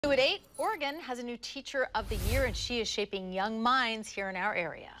New at 8, Oregon has a new Teacher of the Year, and she is shaping young minds here in our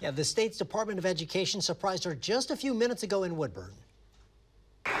area. Yeah, the state's Department of Education surprised her just a few minutes ago in Woodburn.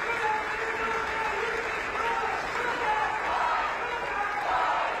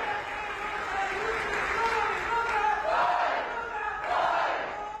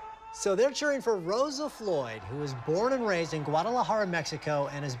 So they're cheering for Rosa Floyd, who was born and raised in Guadalajara,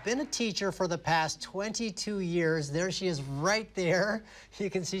 Mexico, and has been a teacher for the past 22 years. There she is right there. You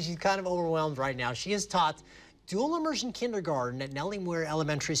can see she's kind of overwhelmed right now. She has taught dual immersion kindergarten at Nellie Muir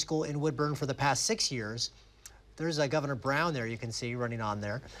Elementary School in Woodburn for the past 6 years. There's Governor Brown there, you can see, running on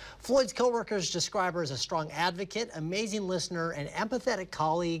there. Floyd's coworkers describe her as a strong advocate, amazing listener, and empathetic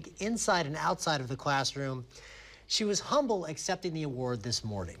colleague inside and outside of the classroom. She was humble accepting the award this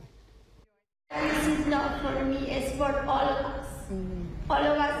morning. This is not for me, it's for all of us. All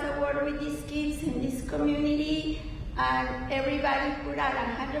of us that work with these kids in this community, and everybody put out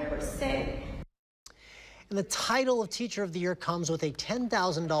 100%. And the title of Teacher of the Year comes with a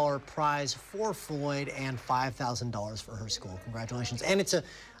 $10,000 prize for Floyd and $5,000 for her school. Congratulations. And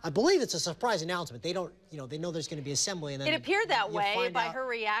I believe it's a surprise announcement. They don't, they know there's going to be assembly. And then it appeared that way by her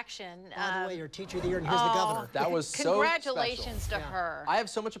reaction. By the way, you're Teacher of the Year, and here's the governor. That was so Congratulations to her. I have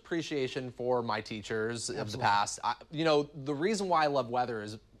so much appreciation for my teachers of the past. The reason why I love weather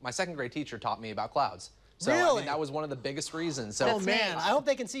is my second grade teacher taught me about clouds. So really? I mean, that was one of the biggest reasons. So, oh man, I hope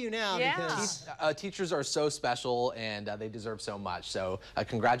they can see you now. Yeah. Because teachers are so special, and they deserve so much. So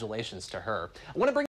congratulations to her. I want to bring